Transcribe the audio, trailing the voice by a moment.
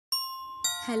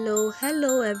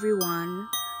Hello everyone.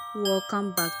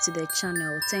 Welcome back to the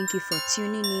channel. Thank you for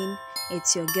tuning in.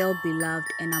 It's your girl Beloved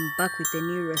and I'm back with a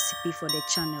new recipe for the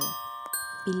channel.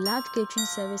 Beloved Catering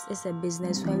Service is a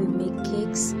business where we make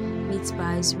cakes, meat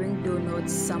pies, ring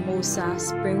donuts, samosa,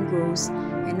 spring rolls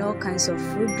and all kinds of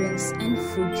fruit drinks and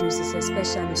fruit juices,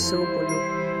 especially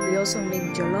sobolo. We also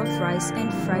make jollof rice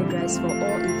and fried rice for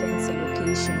all events and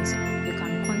occasions. You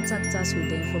can contact us with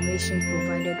the information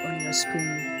provided on your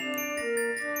screen.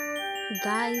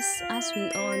 Guys, as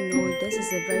we all know, this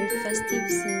is a very festive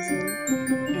season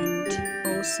and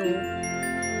also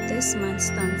this month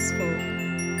stands for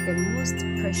the most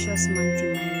precious month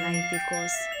in my life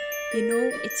because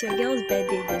it's your girl's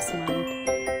birthday this month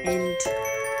and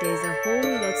there's a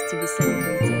whole lot to be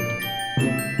celebrated.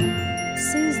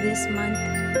 Since this month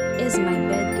is my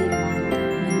birthday month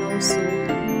and also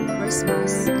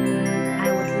Christmas,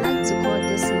 I would like to call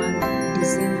this month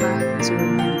December to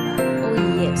remember. Oh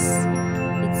yes,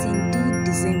 it's indeed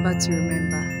December to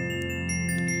remember.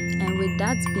 And with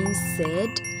that being said,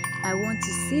 I want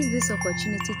to seize this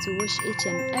opportunity to wish each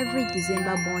and every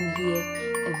December born here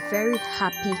a very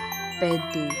happy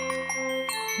birthday.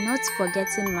 Not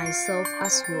forgetting myself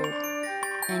as well.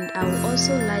 And I would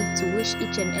also like to wish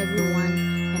each and everyone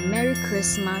a Merry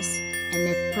Christmas and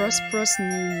a prosperous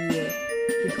New Year.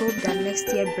 We hope that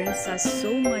next year brings us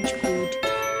so much good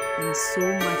and so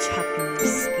much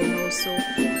happiness and also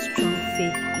strong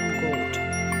faith in God.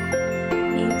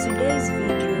 In today's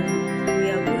video, we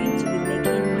are going to be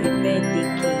making my birthday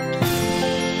cake.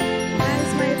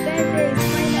 Guys, my birthday is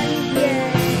finally here!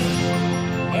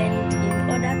 And in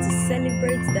order to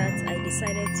celebrate that, I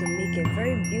decided to make a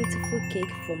very beautiful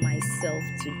cake for myself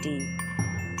today.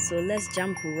 So let's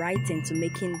jump right into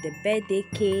making the birthday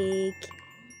cake.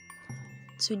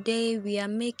 Today we are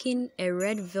making a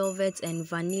red velvet and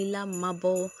vanilla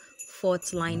marble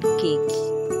 4th line cake.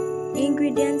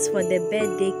 Ingredients for the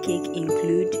birthday cake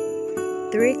include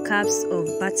 3 cups of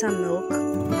buttermilk,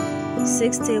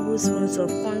 6 tablespoons of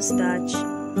cornstarch,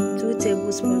 2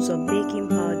 tablespoons of baking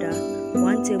powder,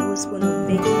 1 tablespoon of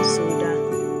baking soda,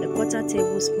 1/4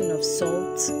 tablespoon of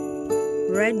salt,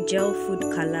 red gel food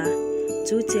color,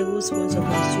 2 tablespoons of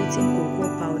unsweetened cocoa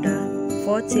powder,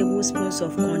 4 tablespoons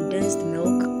of condensed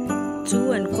milk,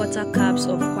 2 1/4 cups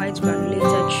of white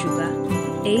granulated sugar,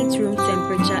 8 room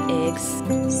temperature eggs,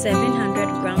 700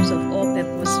 grams of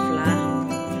all-purpose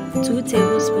flour, 2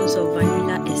 tablespoons of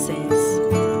vanilla essence,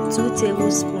 2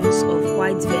 tablespoons of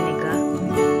white vinegar,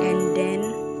 and then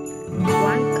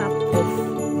 1 cup of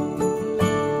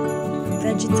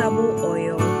vegetable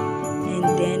oil, and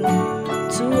then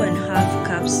 2.5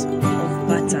 cups of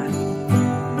butter.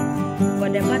 For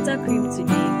the buttercream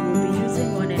today, we'll be using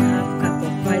 1.5 cup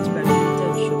of white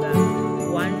granulated sugar,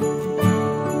 1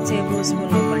 tablespoon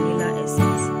of vanilla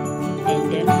essence, and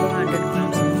then 400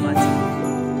 grams of butter.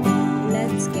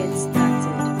 Let's get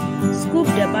started. Scoop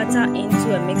the butter into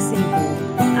a mixing bowl,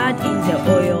 add in the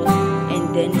oil and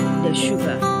then the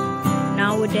sugar.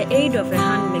 Now with the aid of a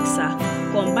hand mixer,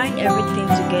 combine everything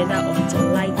together until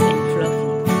light and fluffy.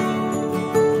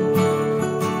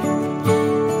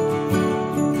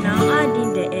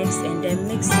 And then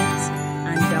mix it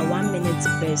under 1 minute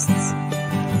burst.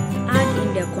 Add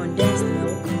in the condensed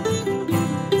milk,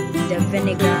 the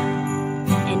vinegar,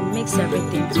 and mix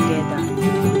everything together.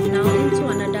 Now into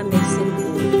another mixing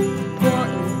bowl, pour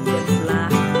in the flour,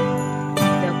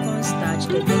 the cornstarch,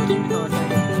 the baking powder,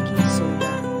 the baking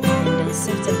soda, and then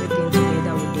sift everything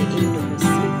together with the aid of a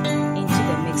sieve into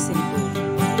the mixing bowl.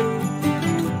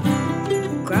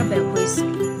 Grab a whisk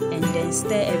and then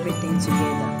stir everything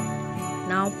together.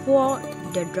 Now pour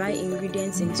the dry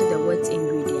ingredients into the wet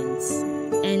ingredients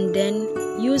and then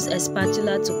use a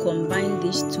spatula to combine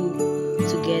these two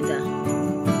together.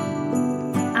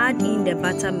 Add in the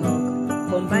buttermilk,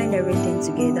 combine everything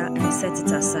together and set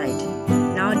it aside.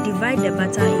 Now divide the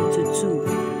butter into 2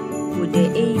 with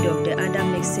the aid of the other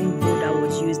mixing bowl that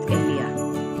was used earlier.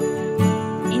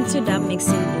 Into that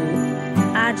mixing bowl,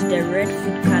 add the red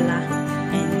food color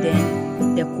and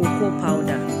then the cocoa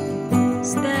powder.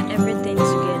 Stir everything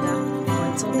together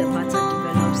until the butter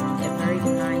develops a very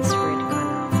nice red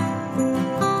color.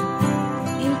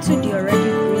 Into the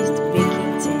already greased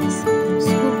baking tins,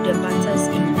 scoop the butters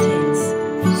in tins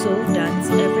so that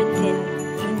everything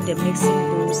in the mixing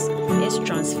bowls is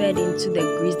transferred into the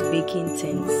greased baking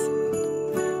tins.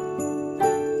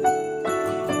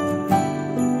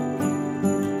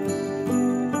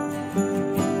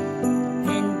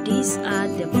 And these are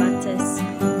the butters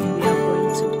we are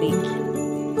going to bake.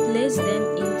 Place them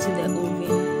into the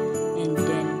oven and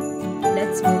then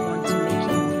let's move on to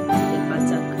making the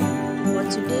buttercream. For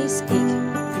today's cake,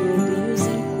 we will be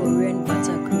using Korean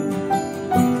buttercream.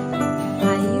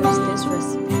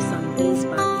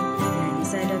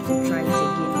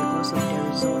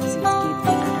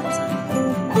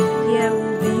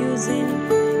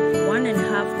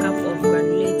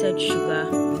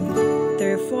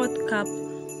 1/4 cup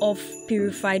of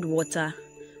purified water,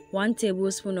 1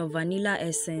 tablespoon of vanilla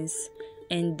essence,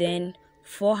 and then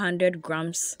 400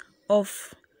 grams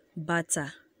of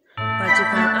butter. But you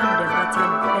can add the butter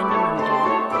depending on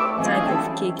the type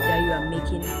of cake that you are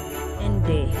making and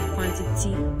the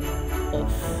quantity of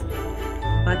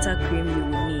buttercream you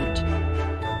will need.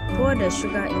 Pour the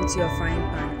sugar into your frying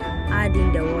pan, add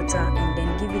in the water, and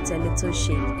then give it a little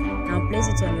shake. Now place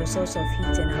it on your source of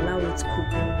heat and allow it to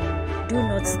cook. Do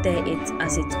not stir it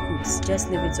as it cooks, just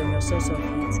leave it on your source of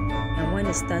heat, and when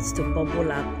it starts to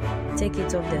bubble up, take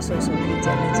it off the source of heat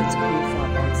and let it cool for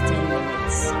about 10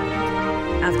 minutes.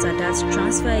 After that,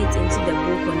 transfer it into the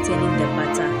bowl containing the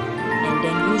butter, and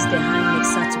then use the hand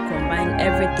mixer to combine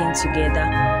everything together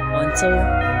until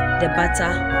the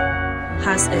butter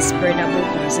has a spreadable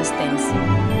consistency.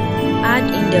 Add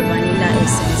in the vanilla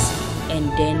essence,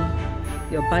 and then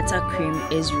your buttercream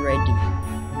is ready.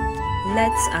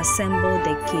 Let's assemble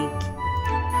the cake.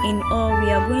 In all, we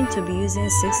are going to be using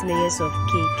 6 layers of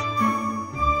cake,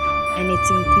 and it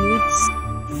includes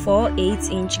 4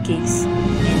 8-inch cakes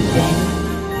and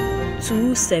then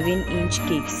 2 7-inch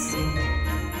cakes.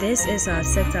 This is our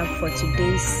setup for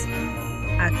today's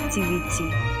activity.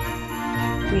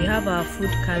 We have our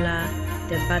food color,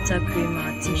 the buttercream,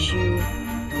 our tissue,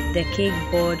 the cake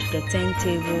board, the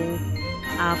turntable,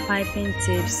 our piping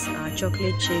tips, our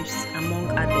chocolate chips, among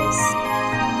others.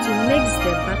 To mix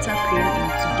the buttercream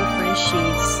into different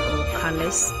shades or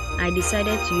colors, I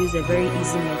decided to use a very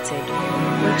easy method,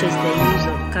 which is the use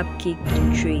of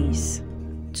cupcake trays.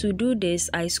 To do this,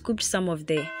 I scooped some of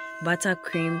the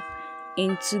buttercream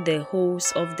into the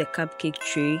holes of the cupcake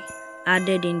tray,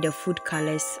 added in the food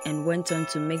colors, and went on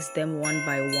to mix them one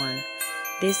by one.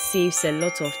 This saves a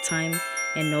lot of time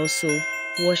and also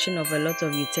washing of a lot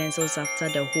of utensils after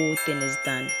the whole thing is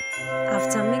done.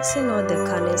 After mixing all the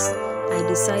colors, I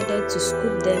decided to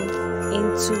scoop them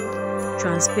into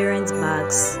transparent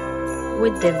bags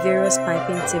with the various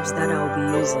piping tips that I'll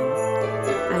be using.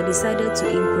 I decided to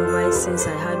improvise since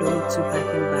I had only 2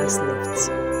 piping bags left.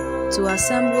 To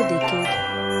assemble the cake,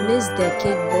 place the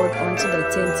cake board onto the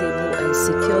turntable and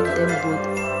secure them both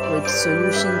with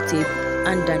solution tape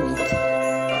underneath.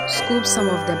 Scoop some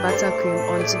of the buttercream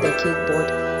onto the cake board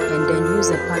and then use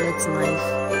a palette knife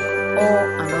or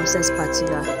an offset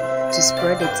spatula to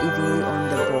spread it evenly on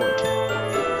the board.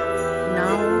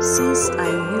 Now, since I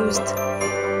used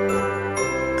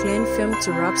cling film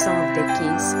to wrap some of the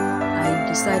cakes, I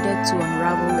decided to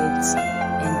unravel it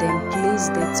and then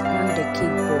placed it on the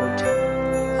cake board.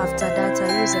 After that,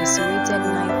 I used a serrated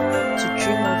knife to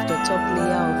trim off the top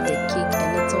layer of the cake a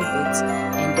little bit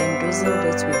and then drizzled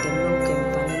it with the milk and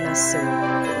vanilla syrup.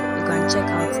 You can check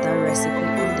out that recipe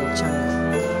on the channel.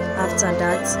 After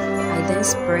that, I then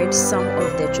spread some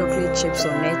of the chocolate chips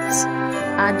on it,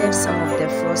 added some of the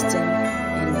frosting,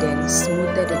 and then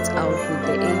smoothed it out with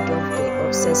the aid of the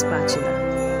offset spatula.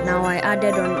 Now I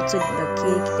added onto the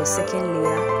cake the second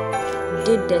layer,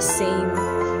 did the same,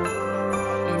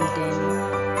 and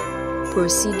then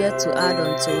proceeded to add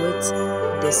onto it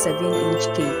the 7-inch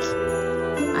cake.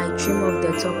 I trim off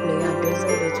the top layer,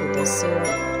 drizzled it with the syrup,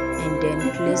 and then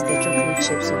placed the chocolate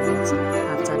chips on it.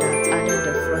 After that, added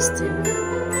the frosting,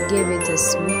 gave it a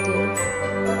smoothing,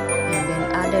 and then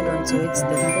added onto it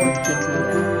the 4th cake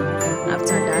layer.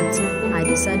 After that, I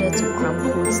decided to crumb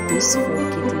coat these 4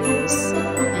 cake layers,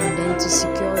 and then to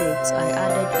secure it, I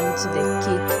added into the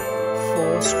cake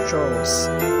 4 straws,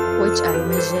 which I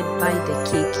measured by the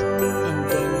cake, and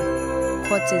then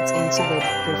cut it into the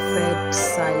preferred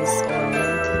size or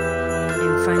length,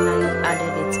 and finally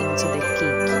added it into the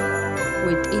cake,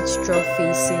 with each straw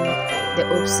facing the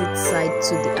opposite side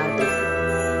to the other.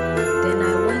 Then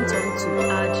I went on to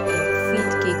add the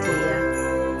 5th cake layer,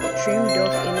 trimmed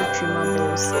off any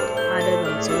trimmables, added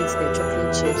onto it the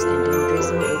chocolate chips, and then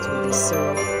drizzled it with the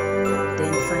syrup.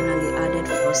 Then finally added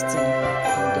frosting,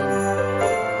 and then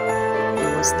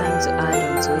it was time to add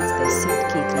onto it the 6th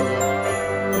cake layer.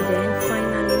 Then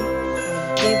finally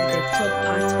gave the top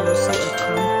part also a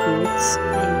crumb coat,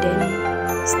 and then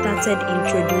started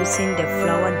introducing the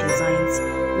flower designs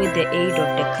with the aid of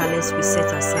the colors we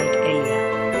set aside earlier.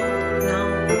 Now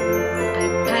I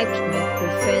piped my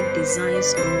preferred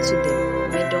designs onto the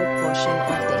middle portion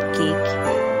of the cake.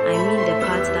 I mean the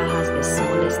part that has the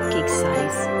smallest cake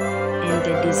size, and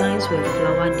the designs were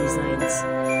flower designs.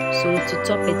 So to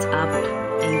top it up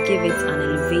and give it an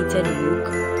elevated look,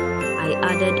 I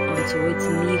added onto it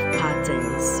leaf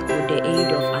patterns with the aid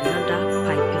of another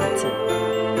piping tip.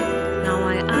 Now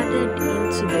I added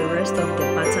into the rest of the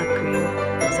buttercream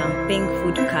some pink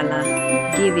food color,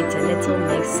 gave it a little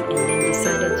mix, and then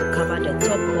decided to cover the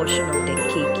top portion of the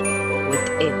cake with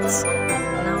it.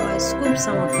 scoop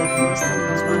some of the frosting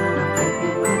into another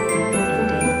piping bag and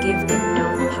then give the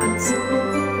dough part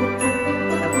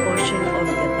a portion of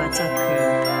the buttercream.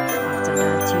 After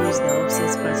that, use the offset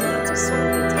spatula to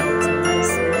smooth it out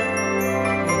nicely.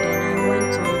 And then I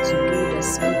went on to do the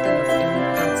smoothing of any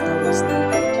part that was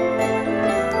needed.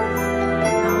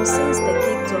 Now, since the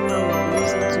cake topper we're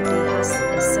using today has a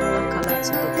similar color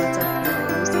to the buttercream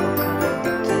I used for covering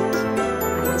the cake,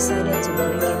 I decided to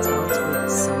bring it out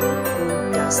with some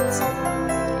gold dust.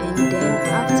 And then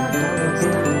after that was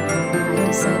done, I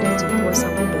decided to pour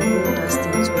some of the gold dust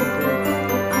into a bowl.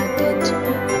 Added a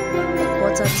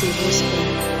quarter tablespoon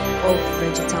of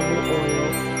vegetable oil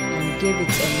and gave it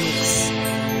a mix.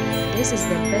 This is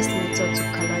the best method to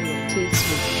color your cakes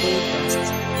with gold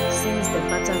dust, since the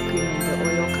buttercream and the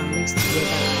oil can mix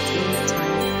together at any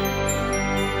time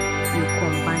you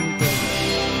combine them.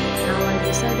 Now I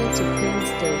decided to paint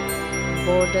the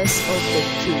borders of the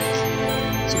cake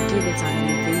to give it an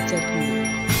elevated look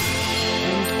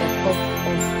and a pop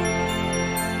of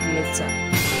glitter.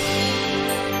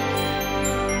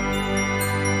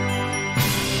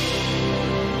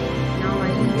 Now I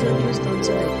introduced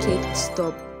onto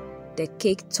the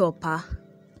cake topper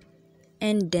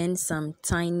and then some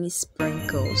tiny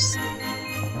sprinkles. And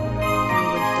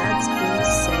with that being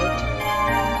said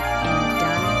and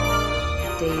done,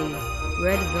 the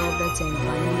red velvet and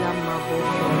vanilla marble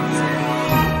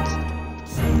cake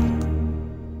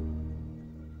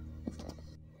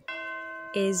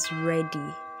is ready.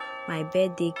 My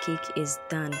birthday cake is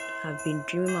done. I've been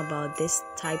dreaming about this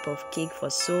type of cake for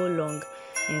so long,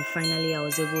 and finally I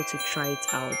was able to try it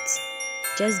out.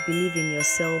 Just believe in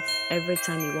yourself every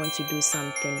time you want to do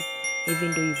something,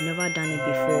 even though you've never done it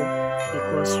before,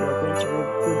 because you're going to reap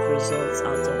good results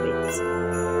out of it.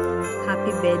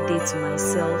 Happy birthday to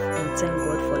myself, and thank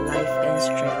God for life and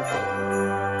strength.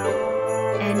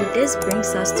 And this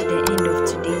brings us to the end of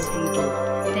today's video.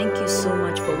 Thank you so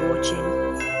much for watching.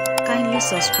 Kindly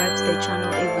subscribe to the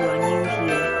channel if you are new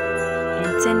here,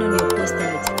 and turn on your post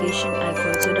notification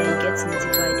icon so that you get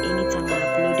notified anytime I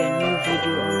upload a new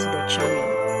video onto the channel.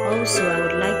 Also, I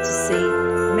would like to say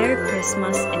Merry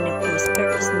Christmas and a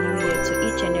prosperous New Year to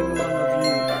each and every one of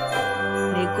you.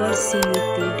 May God see you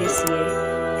through this year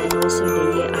and also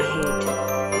the year ahead.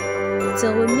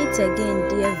 Till we meet again,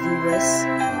 dear viewers.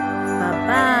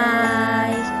 Bye-bye.